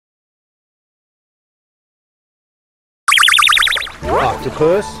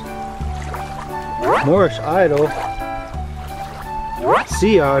octopus, Moorish idol,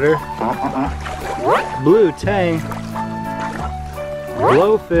 sea otter, blue tang,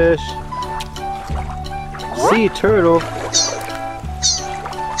 blowfish, sea turtle,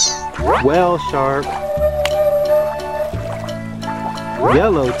 whale shark,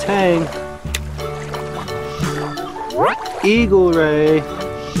 yellow tang, eagle ray,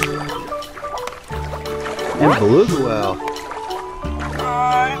 and beluga whale.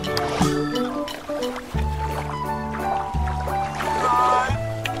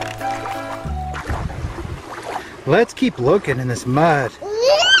 Let's keep looking in this mud.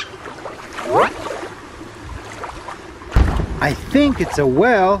 I think it's a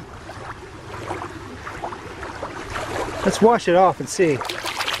whale. Let's wash it off and see.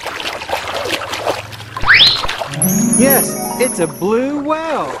 Yes, it's a blue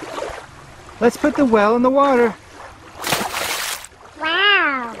whale. Let's put the whale in the water.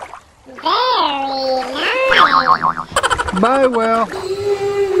 Wow, very nice. Bye, whale.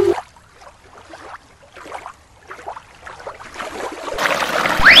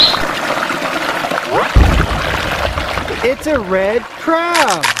 It's a red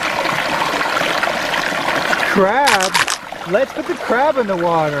crab. Crab? Let's put the crab in the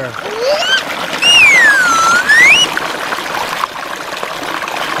water.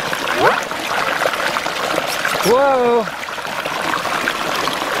 Whoa!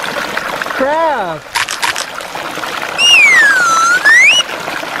 Crab!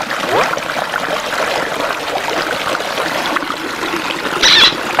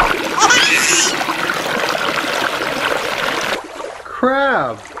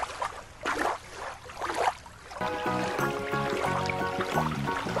 Crab!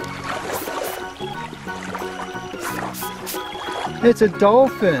 It's a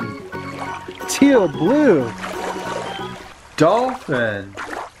dolphin. Teal blue. Dolphin.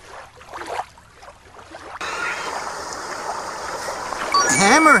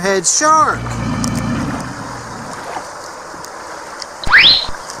 Hammerhead shark.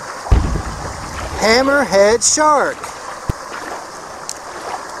 Hammerhead shark.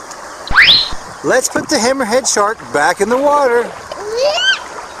 Let's put the hammerhead shark back in the water.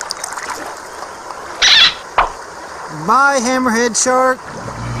 Bye, hammerhead shark.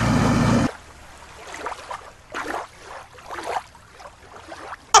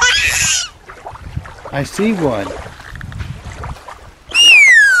 I see one.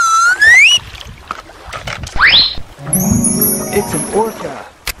 It's an orca.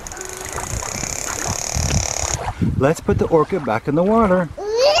 Let's put the orca back in the water.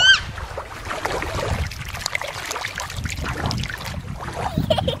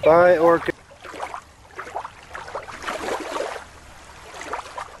 Bye, orca.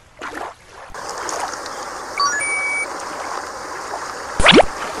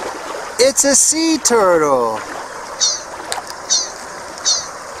 It's a sea turtle.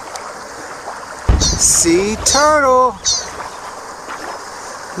 Sea turtle.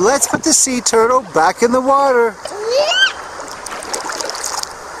 Let's put the sea turtle back in the water.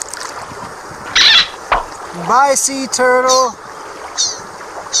 Bye, sea turtle.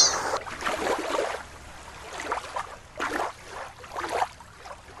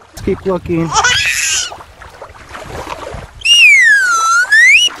 Let's keep looking.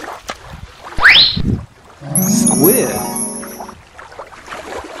 Squid.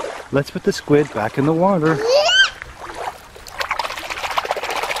 Let's put the squid back in the water.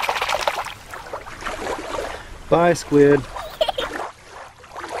 Bye, squid.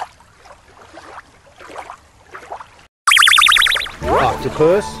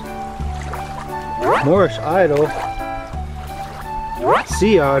 Octopus, Moorish idol,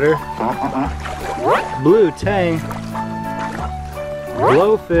 sea otter, blue tang,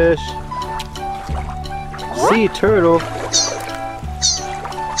 blowfish, sea turtle,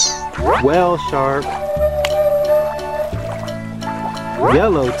 whale shark,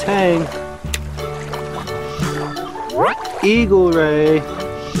 yellow tang, eagle ray,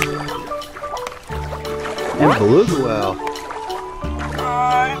 and beluga whale.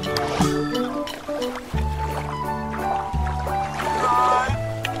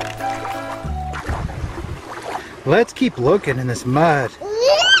 Let's keep looking in this mud.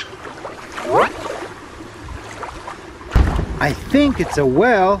 I think it's a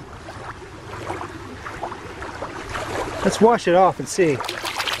whale. Let's wash it off and see.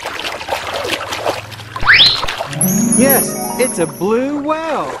 Yes, it's a blue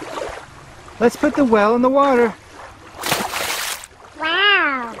whale. Let's put the whale in the water.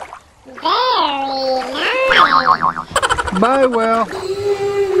 Wow, very nice. Bye, whale.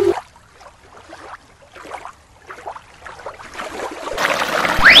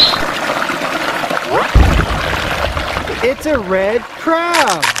 It's a red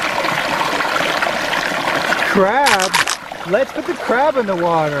crab. Crab? Let's put the crab in the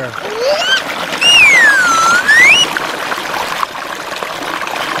water.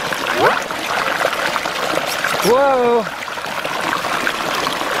 Whoa!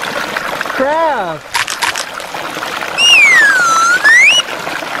 Crab!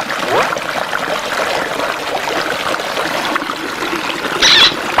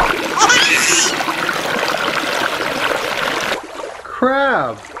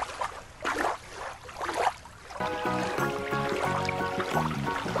 Crab!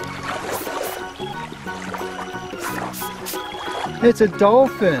 It's a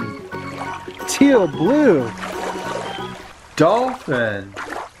dolphin. Teal blue. Dolphin.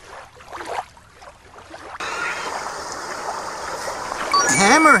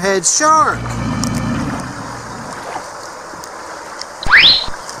 Hammerhead shark.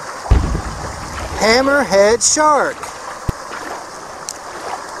 Hammerhead shark.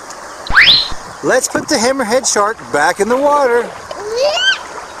 Let's put the hammerhead shark back in the water.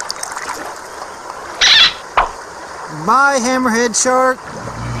 Bye, hammerhead shark.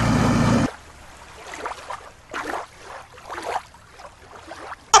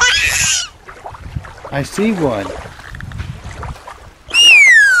 I see one.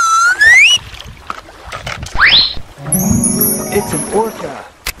 It's an orca.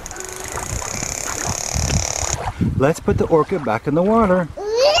 Let's put the orca back in the water.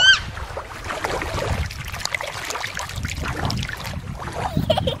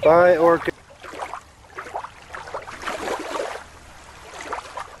 Bye, orca.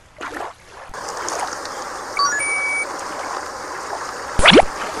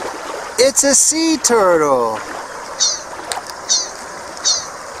 It's a sea turtle.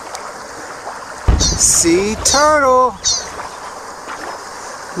 Sea turtle.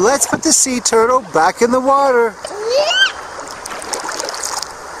 Let's put the sea turtle back in the water.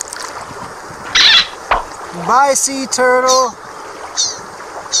 Bye, sea turtle.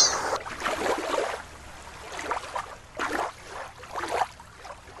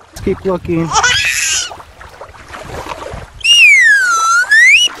 Let's keep looking.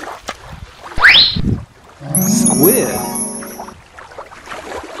 Squid.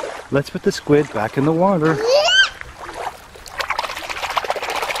 Let's put the squid back in the water.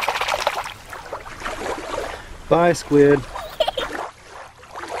 Bye, squid.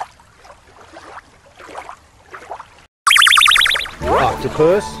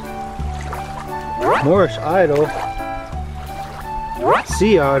 Octopus. Moorish idol.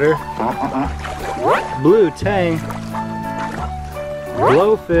 Sea otter. Blue tang.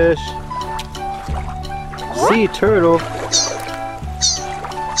 Blowfish. Sea turtle.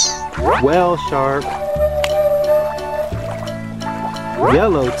 Whale shark.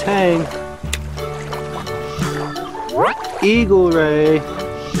 Yellow tang. Eagle ray.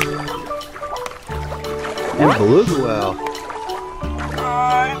 And beluga whale.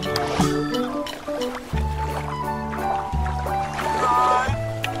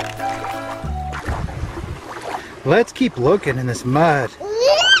 Let's keep looking in this mud.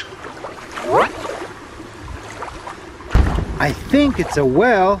 I think it's a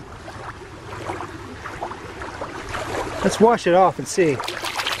whale. Let's wash it off and see.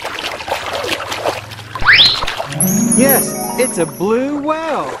 Yes, it's a blue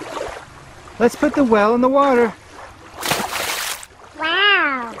whale. Let's put the whale in the water.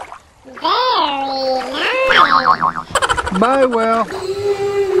 Wow, very nice. Bye, whale.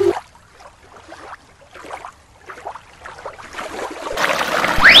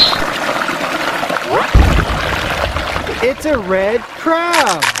 It's a red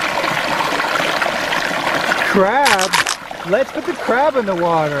crab. Crab? Let's put the crab in the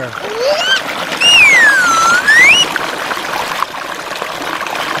water.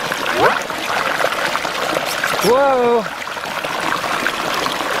 Whoa!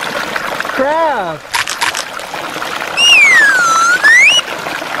 Crab!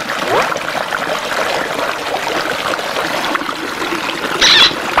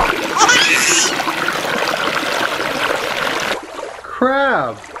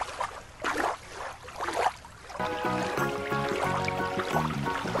 Crab!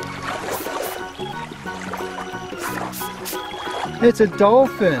 It's a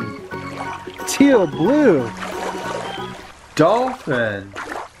dolphin. Teal blue. Dolphin.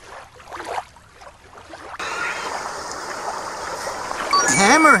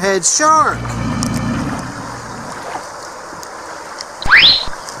 Hammerhead shark.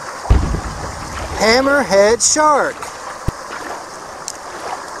 Hammerhead shark.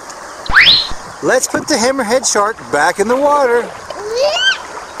 Let's put the hammerhead shark back in the water.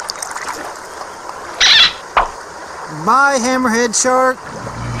 Bye, hammerhead shark.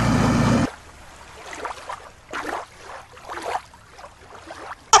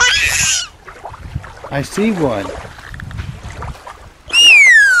 I see one.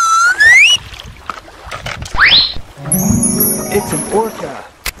 It's an orca.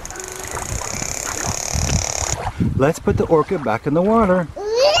 Let's put the orca back in the water.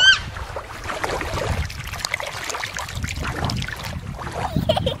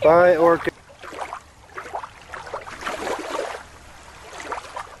 Bye, orca.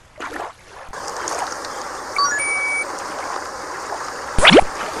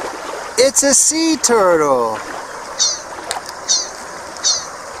 It's a sea turtle.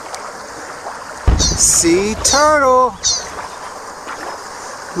 Sea turtle.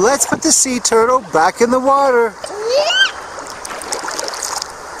 Let's put the sea turtle back in the water.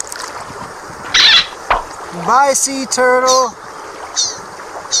 Bye, sea turtle.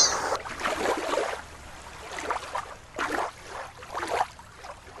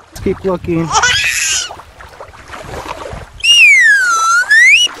 Let's keep looking.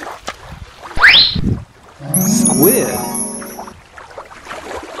 Squid.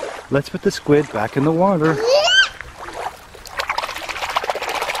 Let's put the squid back in the water.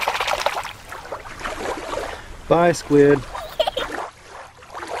 Bye, squid.